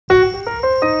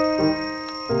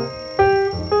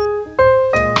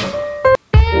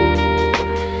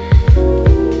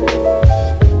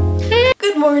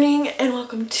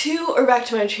back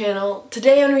to my channel.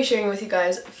 Today I'm going to be sharing with you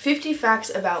guys 50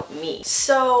 facts about me.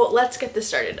 So let's get this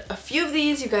started. A few of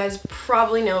these you guys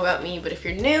probably know about me, but if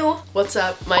you're new, what's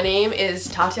up? My name is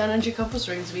Tatiana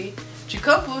Ringsby.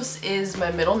 Jacopus is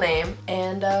my middle name,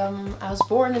 and I was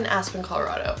born in Aspen,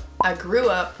 Colorado. I grew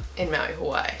up in Maui,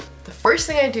 Hawaii. The first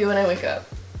thing I do when I wake up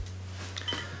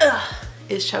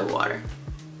is chug water.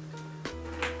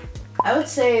 I would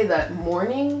say that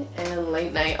morning and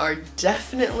late night are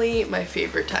definitely my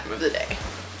favorite time of the day.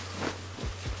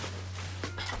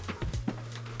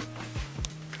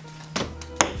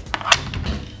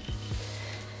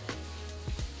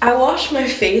 I wash my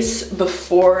face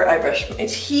before I brush my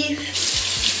teeth.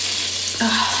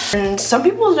 And some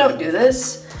people don't do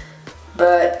this,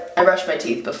 but I brush my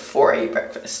teeth before I eat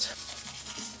breakfast.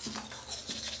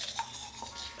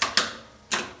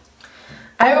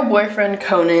 I have a boyfriend,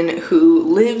 Conan, who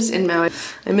lives in Maui.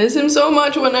 I miss him so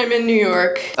much when I'm in New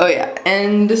York. Oh yeah,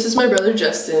 and this is my brother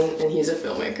Justin, and he's a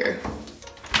filmmaker.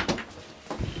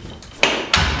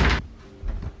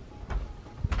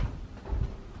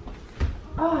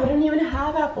 Oh, I don't even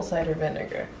have apple cider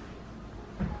vinegar.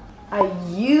 I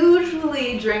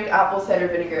usually drink apple cider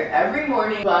vinegar every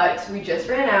morning, but we just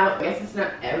ran out. I guess it's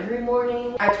not every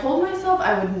morning. I told myself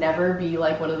I would never be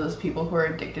like one of those people who are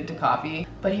addicted to coffee,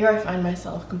 but here I find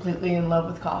myself completely in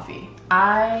love with coffee.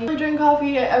 I drink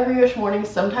coffee every morning.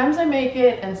 Sometimes I make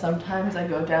it, and sometimes I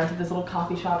go down to this little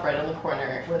coffee shop right on the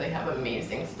corner where they have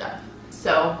amazing stuff.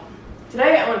 So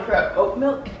today I want to prep oat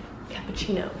milk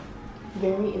cappuccino.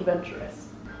 Very adventurous.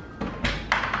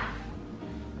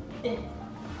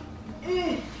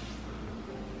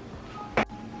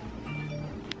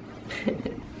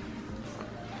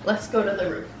 Let's go to the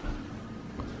roof.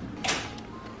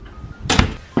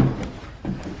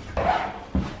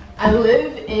 I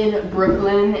live in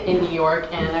Brooklyn in New York,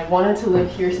 and I've wanted to live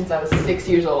here since I was 6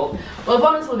 years old. Well, I've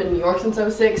wanted to live in New York since I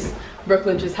was 6.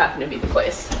 Brooklyn just happened to be the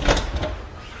place.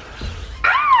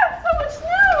 Ah! So much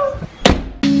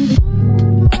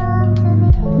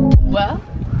snow! Well,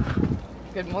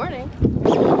 good morning.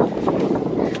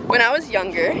 When I was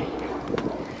younger,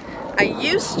 I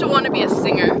used to want to be a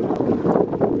singer,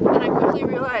 and I quickly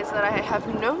realized that I have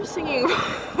no singing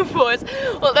voice.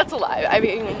 Well, that's a lie. I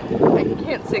mean, I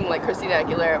can't sing like Christina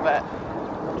Aguilera, but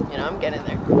you know, I'm getting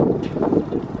there.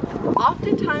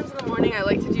 Oftentimes in the morning I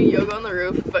like to do yoga on the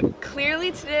roof, but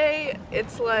clearly today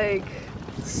it's like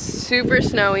super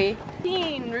snowy.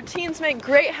 Routines make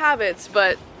great habits,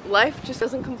 but life just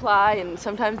doesn't comply, and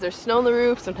sometimes there's snow on the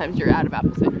roof, sometimes you're out of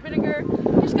apple cider vinegar.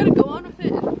 You just gotta go on with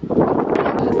it.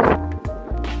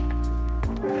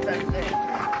 That's it.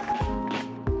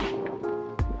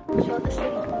 Show the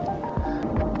city.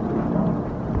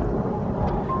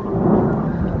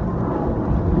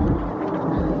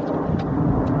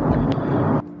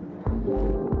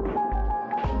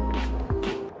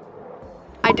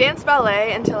 I danced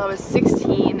ballet until I was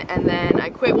 16, and then I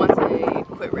quit once I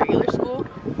quit regular school,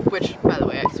 which, by the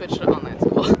way, I switched to online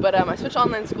school. But I switched to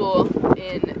online school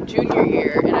in junior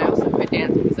year, and I also quit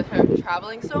dance because I started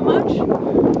traveling so much,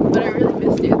 but I really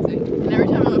miss dancing. And every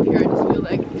time I'm up here, I just feel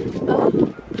like, oh.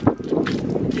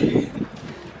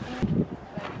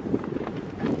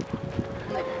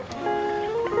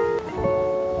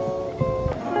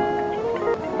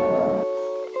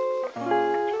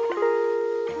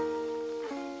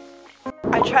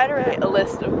 I try to write a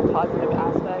list of positive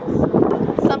aspects,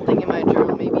 something in my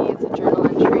journal. Maybe it's a journal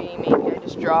entry, maybe I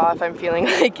just draw if I'm feeling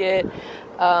like it,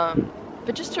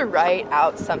 but just to write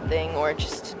out something, or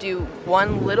just to do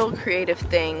one little creative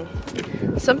thing,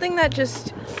 something that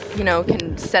just, you know,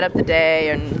 can set up the day.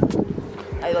 And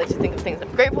I like to think of things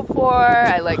I'm grateful for.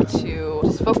 I like to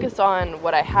just focus on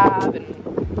what I have, and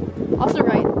also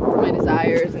write my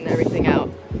desires and everything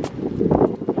out.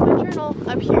 My journal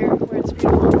up here where it's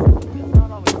beautiful.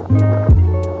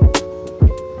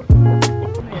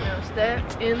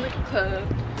 In the club,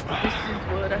 this is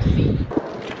what I see.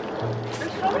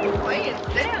 There's so many plants,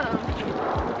 damn.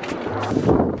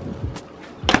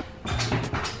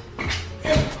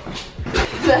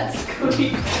 That's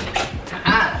squeak.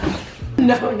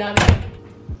 No, not that.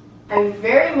 I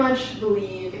very much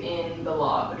believe in the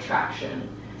law of attraction.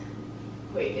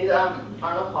 Wait, is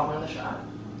Arnold Palmer in the shot?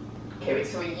 Okay, wait,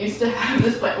 so we used to have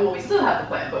this plant. Well, we still have the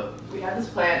plant, but we had this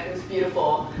plant. It was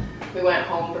beautiful. We went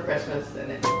home for Christmas,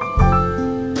 and it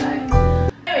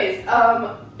died. Anyways,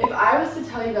 if I was to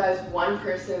tell you guys one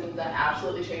person that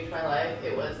absolutely changed my life,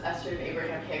 it was Esther and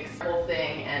Abraham Hicks' whole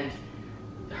thing, and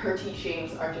her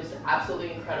teachings are just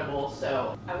absolutely incredible,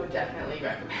 so I would definitely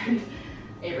recommend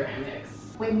Abraham Hicks.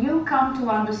 When you come to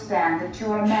understand that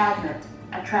you are a magnet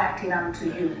attracted unto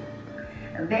you,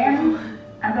 then,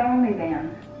 and only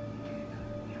then,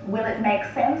 will it make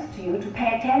sense to you to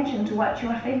pay attention to what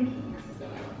you're thinking?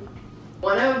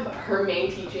 One of her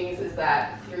main teachings is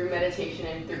that through meditation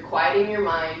and through quieting your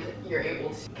mind, you're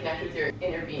able to connect with your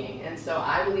inner being. And so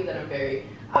I believe that I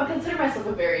would consider myself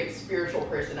a very spiritual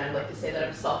person. I'd like to say that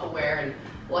I'm self-aware, and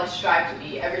I strive to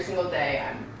be every single day.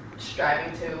 I'm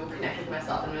striving to connect with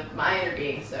myself and with my inner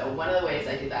being. So one of the ways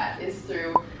I do that is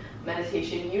through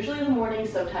meditation, usually in the morning,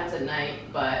 sometimes at night,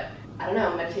 but I don't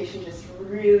know, meditation just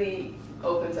really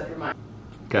opens up your mind.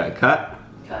 Got cut?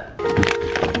 Cut.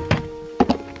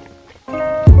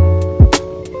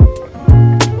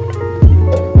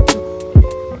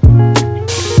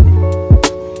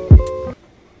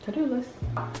 To-do list.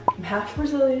 I'm half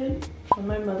Brazilian on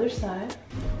my mother's side.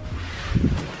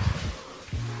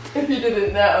 If you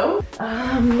didn't know.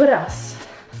 What else?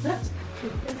 I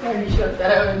already showed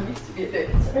that I used to be a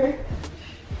dancer.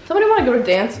 Somebody want to go to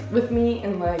dance with me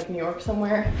in like New York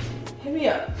somewhere? Hit me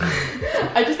up.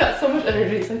 I just got so much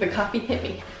energy, it's like the coffee hit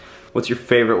me. What's your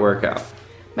favorite workout?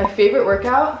 My favorite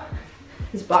workout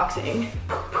is boxing.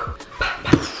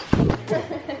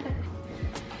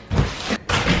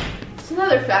 It's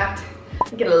another fact.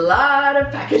 I get a lot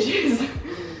of packages.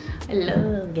 I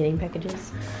love getting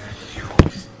packages.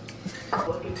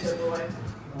 Looking to avoid.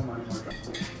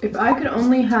 If I could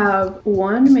only have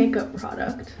one makeup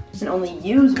product and only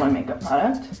use one makeup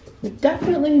product, it would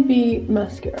definitely be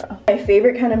mascara. My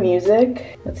favorite kind of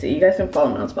music, let's see, you guys can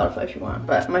follow me on Spotify if you want,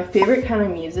 but my favorite kind of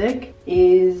music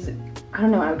is, I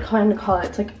don't know, I would kind of call it,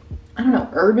 it's like, I don't know,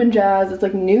 urban jazz. It's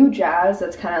like new jazz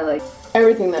that's kind of like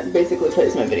everything that basically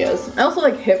plays my videos. I also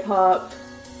like hip hop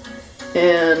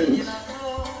and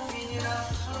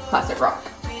classic rock.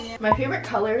 My favorite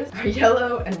colors are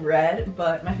yellow and red,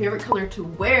 but my favorite color to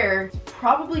wear is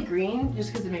probably green,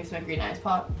 just because it makes my green eyes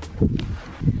pop.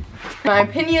 My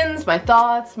opinions, my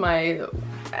thoughts, my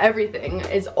everything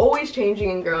is always changing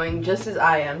and growing, just as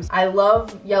I am. I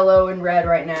love yellow and red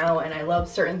right now, and I love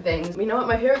certain things. You know what,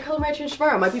 my favorite color might change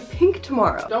tomorrow. It might be pink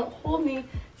tomorrow. Don't hold me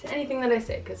to anything that I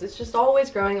say, because it's just always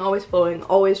growing, always flowing,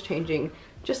 always changing.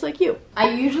 Just like you. I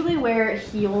usually wear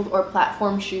heeled or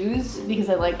platform shoes because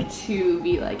I like to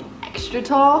be like extra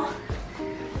tall.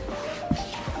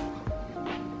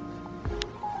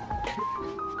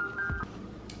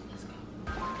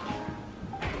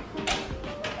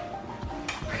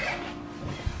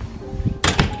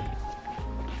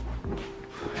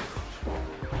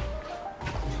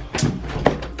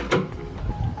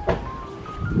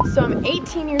 So I'm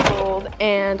 18 years old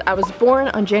and I was born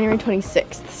on January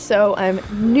 26th, so I'm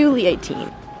newly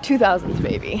 18. 2000s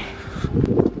baby.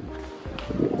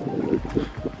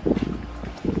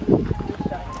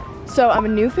 So I'm a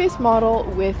new face model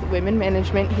with women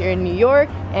management here in New York,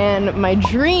 and my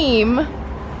dream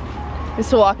is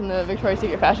to walk in the Victoria's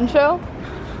Secret fashion show.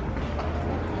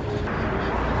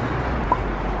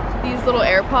 These little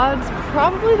AirPods,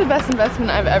 probably the best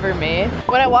investment I've ever made.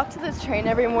 When I walk to this train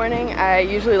every morning, I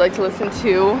usually like to listen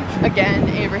to, again,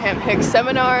 Abraham Hicks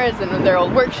seminars and their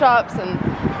old workshops and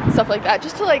stuff like that,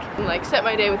 just to like set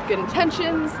my day with good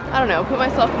intentions. I don't know, put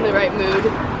myself in the right mood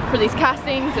for these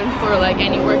castings and for like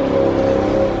any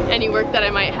work that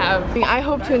I might have. I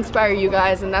hope to inspire you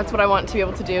guys, and that's what I want to be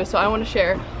able to do. So I want to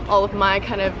share all of my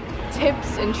kind of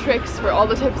tips and tricks for all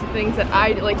the types of things that I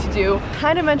like to do.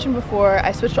 Kind of mentioned before,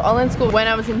 I switched to online school when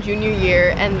I was in junior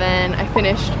year, and then I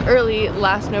finished early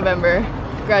last November,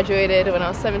 graduated when I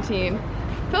was 17.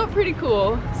 Felt pretty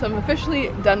cool, so I'm officially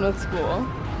done with school.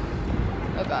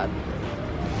 Oh god.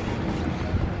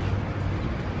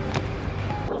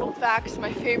 Little facts,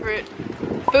 my favorite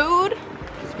food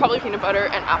is probably peanut butter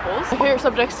and apples. My favorite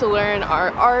subjects to learn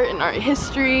are art and art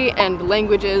history and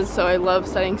languages, so I love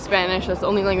studying Spanish. That's the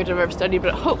only language I've ever studied,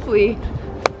 but hopefully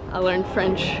I'll learn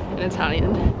French and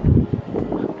Italian.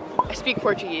 I speak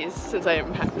Portuguese since I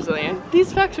am half Brazilian.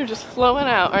 These facts are just flowing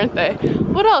out, aren't they?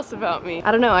 What else about me?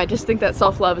 I don't know, I just think that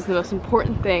self-love is the most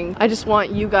important thing. I just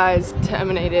want you guys to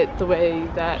emanate it the way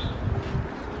that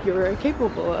you're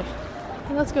capable of.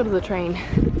 And let's go to the train.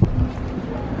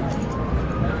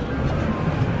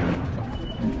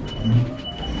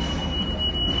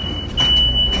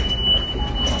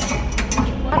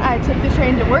 I took the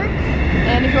train to work,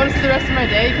 and if you want to see the rest of my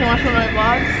day, you can watch one of my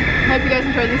vlogs. I hope you guys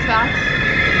enjoyed these facts.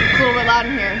 It's a little bit loud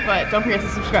in here, but don't forget to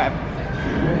subscribe.